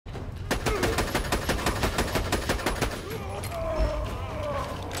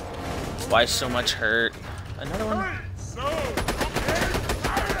Why so much hurt? Another one?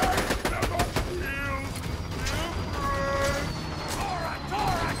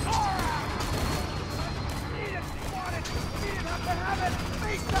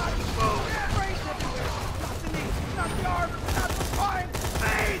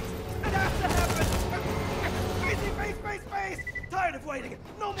 Tired of waiting.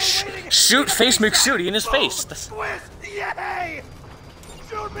 No more waiting. Shoot Face McShooty in his face. Twist. Yay!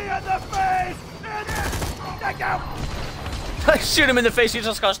 Shoot me in the face. Thank you. Shoot him in the face. He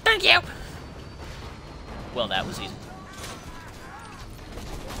just goes, "Thank you." Well, that was easy.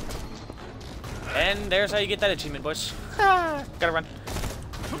 And there's how you get that achievement, boys. Gotta run.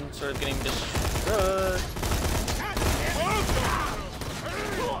 I'm sort of getting destroyed.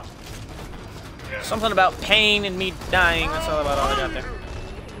 Something about pain and me dying. That's all about all I got there.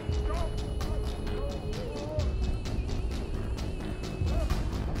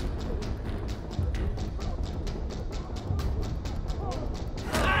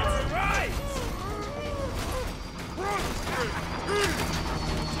 That's right.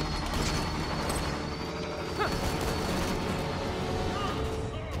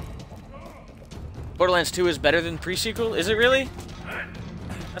 Borderlands 2 is better than pre-sequel? Is it really?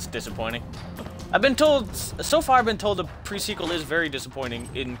 That's disappointing. I've been told, so far I've been told the pre-sequel is very disappointing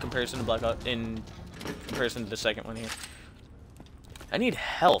in comparison to the second one here. I need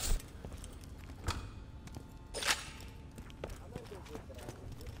health.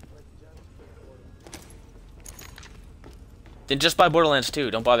 Then just buy Borderlands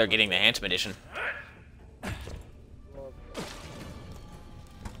 2, don't bother getting the Handsome Edition.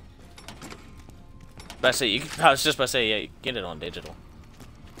 I was just about to say, yeah, you get it on digital.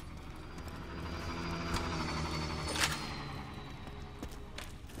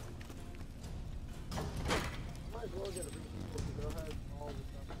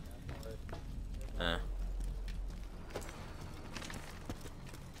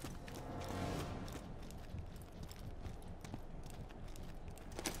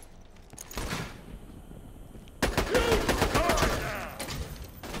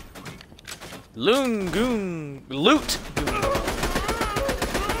 Loot Goon.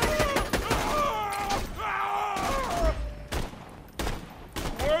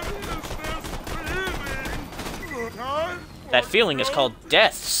 That feeling is called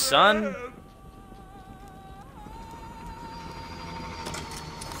death, son.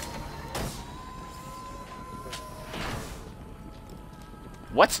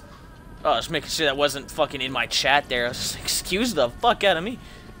 What? Oh, I was making sure that wasn't fucking in my chat there. I was just like, excuse the fuck out of me.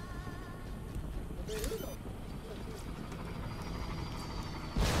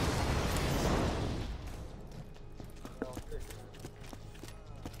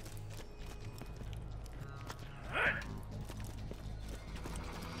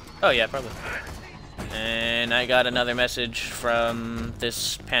 Oh yeah, probably. And I got another message from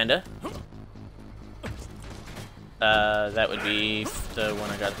this panda. That would be the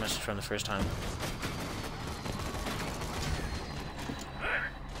one I got the message from the first time.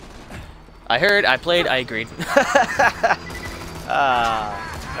 I heard, I played, I agreed.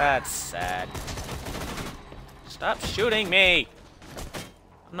 Ah, that's sad. Stop shooting me!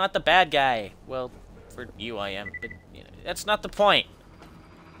 I'm not the bad guy. Well, for you I am, but you know, that's not the point.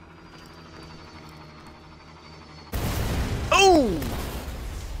 Oh!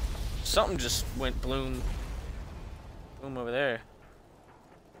 Something just went bloom over there.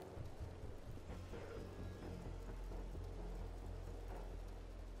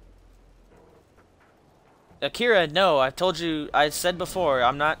 Akira, no, I told you, I said before,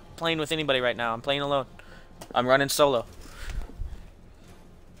 I'm not playing with anybody right now. I'm playing alone. I'm running solo.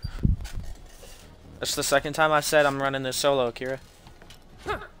 That's the second time I said I'm running this solo, Akira.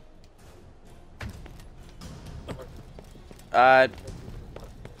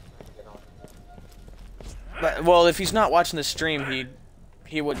 Well, if he's not watching the stream,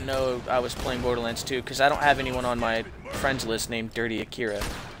 he wouldn't know I was playing Borderlands 2, because I don't have anyone on my friends list named Dirty Akira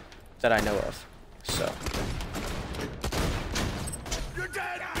that I know of. So.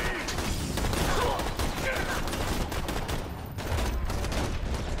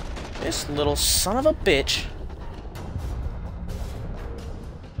 This little son of a bitch.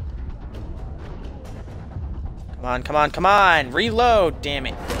 Come on, come on, come on! Reload, damn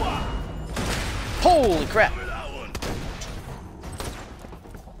it. Holy crap.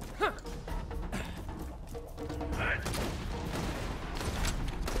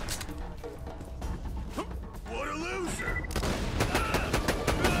 What a loser!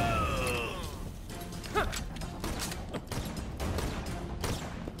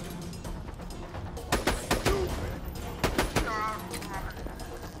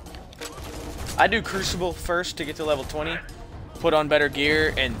 I do Crucible first to get to level 20, put on better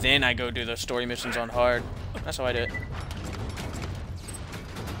gear, and then I go do the story missions on hard. That's how I do it.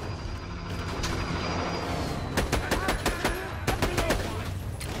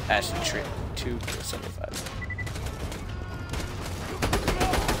 Acid trip 275.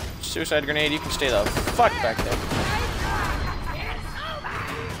 Suicide grenade, you can stay the fuck back there.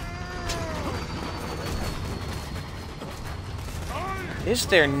 Is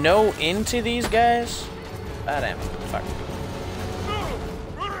there no end to these guys? Ah, damn. Fuck.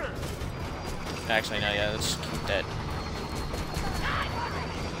 Actually, no, yeah, let's keep that.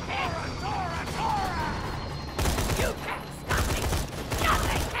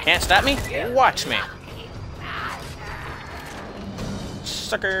 Can't stop me? Watch me.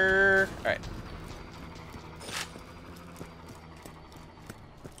 Sucker. Alright.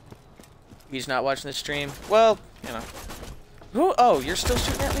 He's not watching the stream. Well, you know. Who? Oh, you're still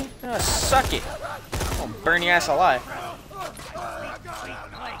shooting at me? Oh, suck it. I'll burn your ass alive.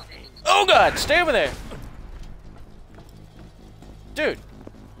 Oh god, stay over there. Dude,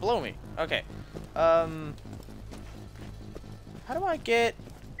 blow me. Okay. How do I get...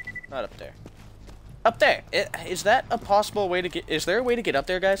 Not up there. Up there. Is that a possible way to get... Is there a way to get up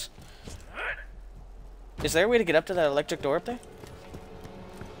there, guys? Is there a way to get up to that electric door up there?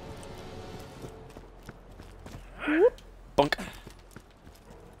 Whoop. Bunk.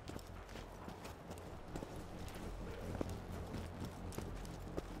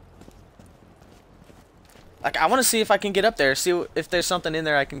 Like, I want to see if I can get up there. See if there's something in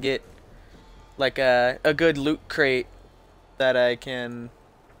there I can get. Like a good loot crate that I can,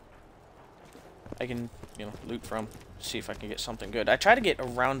 you know, loot from. See if I can get something good. I try to get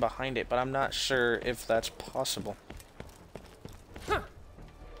around behind it, but I'm not sure if that's possible. Huh.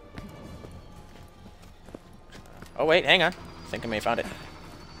 Oh wait, hang on. I think I may have found it.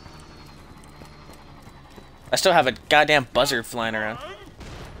 I still have a goddamn buzzard flying around.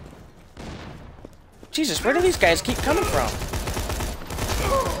 Jesus, where do these guys keep coming from?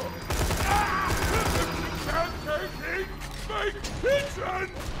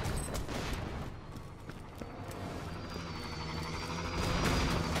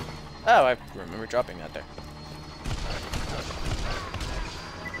 Oh, I remember dropping that there.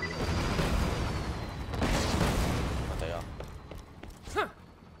 What the hell? Huh.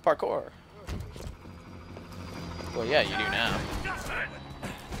 Parkour. Well, yeah, you do now.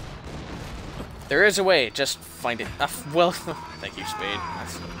 There is a way, just find it. Well, thank you, Spade.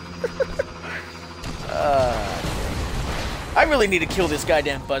 I really need to kill this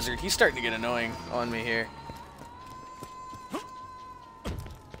goddamn buzzard. He's starting to get annoying on me here.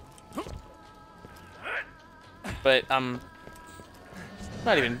 But I'm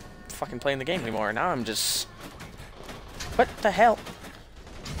not even fucking playing the game anymore. Now I'm just... What the hell?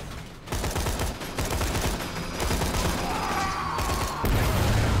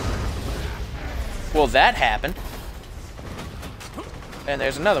 Well, that happened. And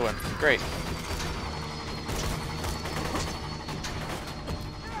there's another one. Great.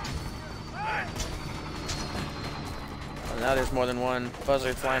 Well, now there's more than one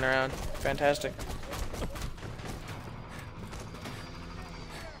buzzard flying around. Fantastic.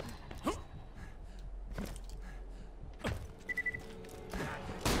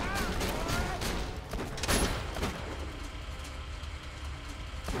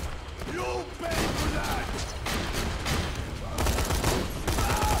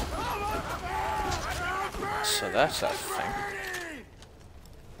 So that's that thing.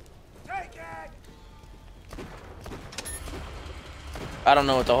 I don't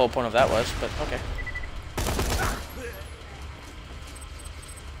know what the whole point of that was, but okay.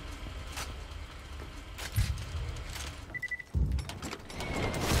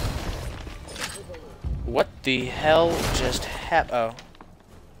 What the hell just happened?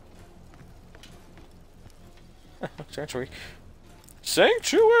 Oh. Sanctuary.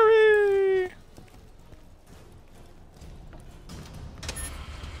 Sanctuary!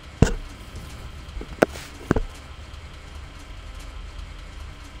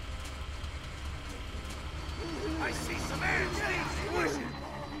 I see some ants.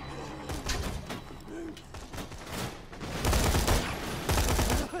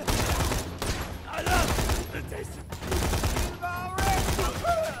 I love the taste of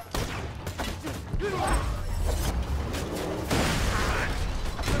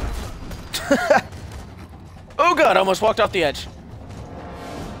Oh god, I almost walked off the edge.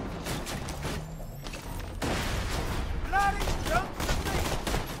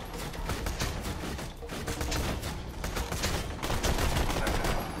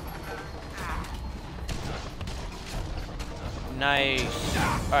 Nice.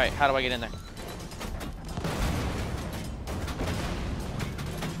 Alright, how do I get in there?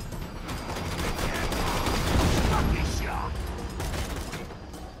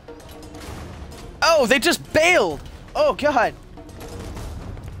 Oh, they just bailed! Oh, God!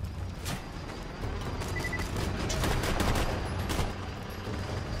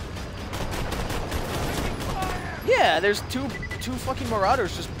 Yeah, there's two fucking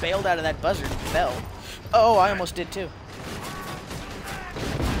marauders just bailed out of that buzzard and fell. Oh, I almost did too.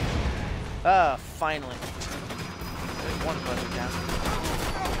 Ah, finally. There's one buzzard down.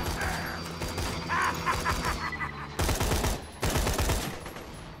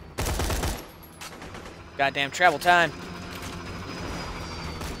 Goddamn travel time.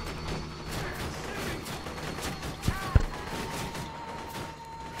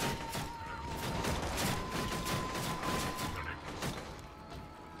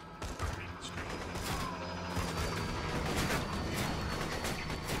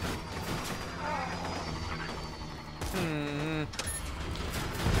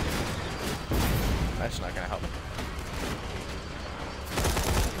 That's not gonna help.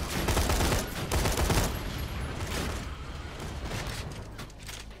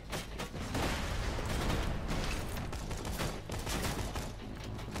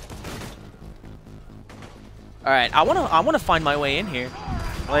 All right, I wanna find my way in here.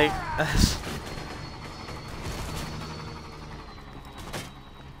 Like,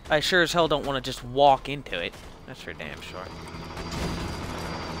 I sure as hell don't want to just walk into it. That's for damn sure.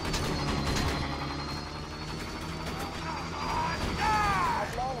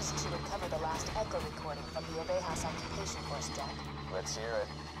 I've managed to recover the last echo recording from the Ovejas occupation force, Jack. Let's hear it.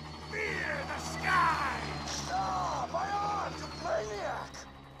 Fear the sky! Stop! My arm, you maniac!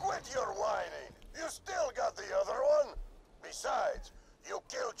 Quit your whining! You still got the other one? Besides, you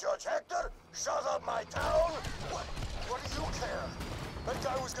killed Judge Hector? Shut up my town? What do you care? That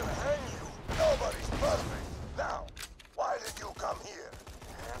guy was gonna hang you. Nobody's perfect. Now, why did you come here?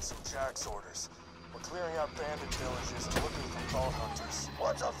 And some Jack's orders. We're clearing out bandit villages and looking for vault hunters.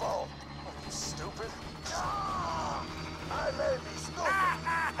 What's a vault? Are you stupid? Ah! I may be stupid,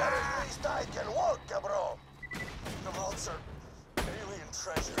 but at least I can walk, cabron. The vaults are alien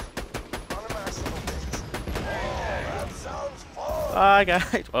treasure. Unimaginable danger. Oh, that sounds fun. Bye,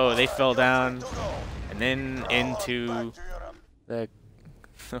 guys. Oh, they fell down, To go. and then into Back to Europe.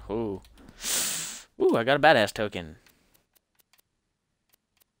 the. Ooh, ooh! I got a badass token.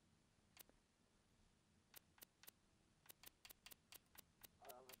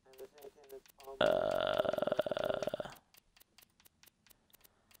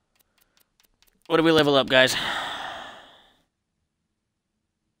 What do we level up, guys?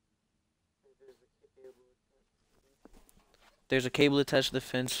 There's a cable attached to the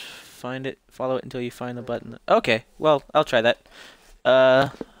fence. Find it. Follow it until you find the button. Okay, well, I'll try that.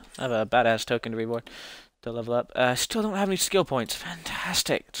 I have a badass token to reward to level up. Still don't have any skill points.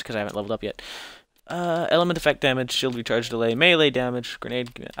 Fantastic. It's because I haven't leveled up yet. Element effect damage, shield recharge delay, melee damage, grenade.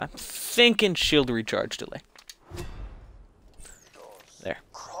 I'm thinking shield recharge delay. There.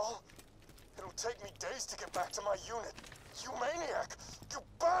 Crawl? It'll take me days to get back to my unit. You maniac! You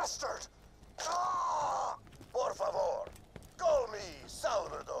bastard! Ah! Por favor. Call me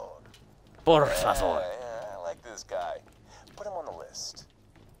Salvador. Por favor. Yeah, I like this guy. Put him on the list.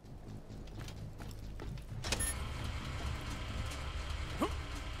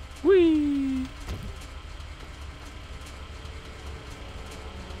 Whee!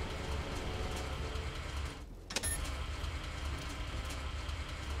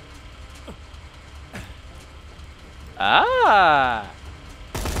 Ah!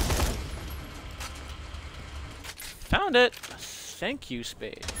 Found it. Thank you,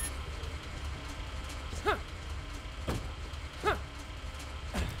 Spade.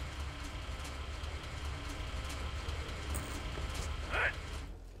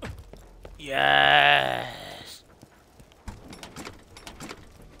 Yes.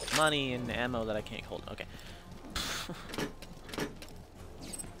 Money and ammo that I can't hold. Okay.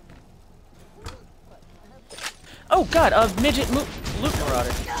 Oh God! A midget loot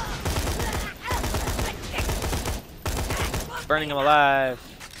marauder. Burning him alive.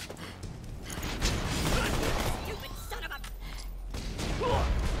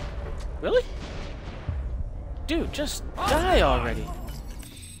 Really? Dude, just die already.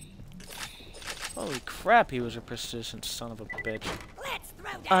 Holy crap, he was a persistent son of a bitch.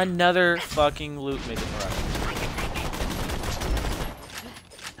 Another fucking loot midget marauder.